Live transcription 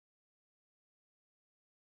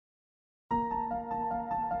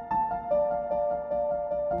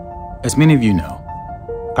As many of you know,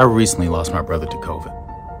 I recently lost my brother to COVID.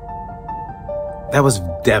 That was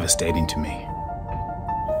devastating to me.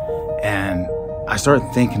 And I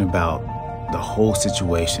started thinking about the whole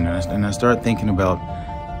situation, and I started thinking about,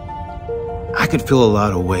 I could feel a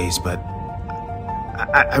lot of ways, but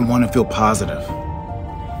I want to feel positive.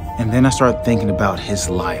 And then I started thinking about his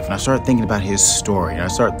life, and I started thinking about his story, and I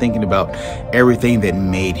started thinking about everything that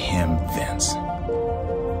made him Vince.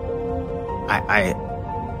 I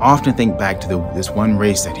often think back to this one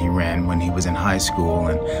race that he ran when he was in high school,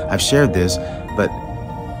 and I've shared this, but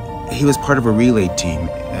he was part of a relay team,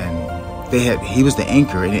 and he was the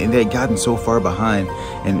anchor, and they had gotten so far behind,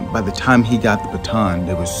 and by the time he got the baton,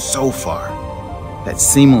 it was so far that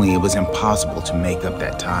seemingly it was impossible to make up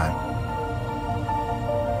that time.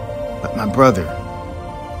 But my brother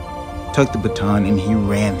took the baton and he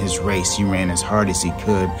ran his race. He ran as hard as he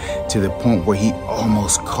could to the point where he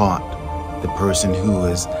almost caught the person who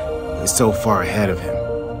was so far ahead of him.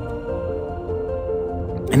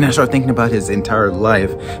 And I started thinking about his entire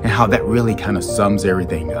life and how that really kind of sums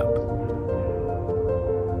everything up.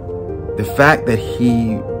 The fact that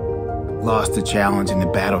he lost the challenge in the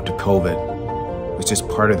battle to COVID was just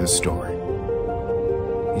part of the story.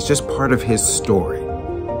 It's just part of his story.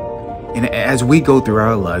 And as we go through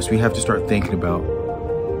our lives, we have to start thinking about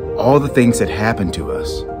all the things that happen to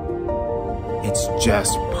us. It's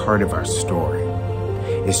just part of our story.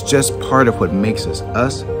 It's just part of what makes us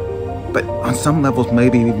us. But on some levels,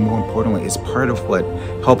 maybe even more importantly, it's part of what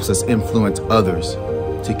helps us influence others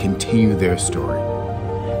to continue their story.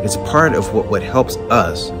 It's part of what helps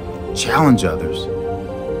us challenge others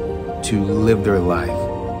to live their life.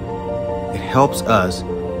 It helps us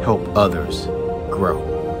help others grow.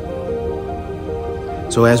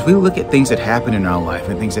 So as we look at things that happen in our life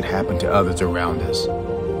and things that happen to others around us,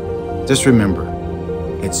 just remember,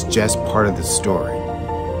 it's just part of the story.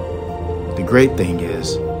 The great thing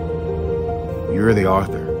is, you're the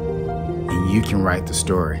author, and you can write the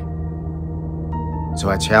story. So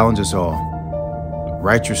I challenge us all,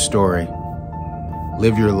 write your story,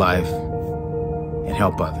 live your life, and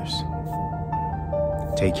help others.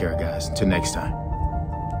 Take care, guys. Until next time.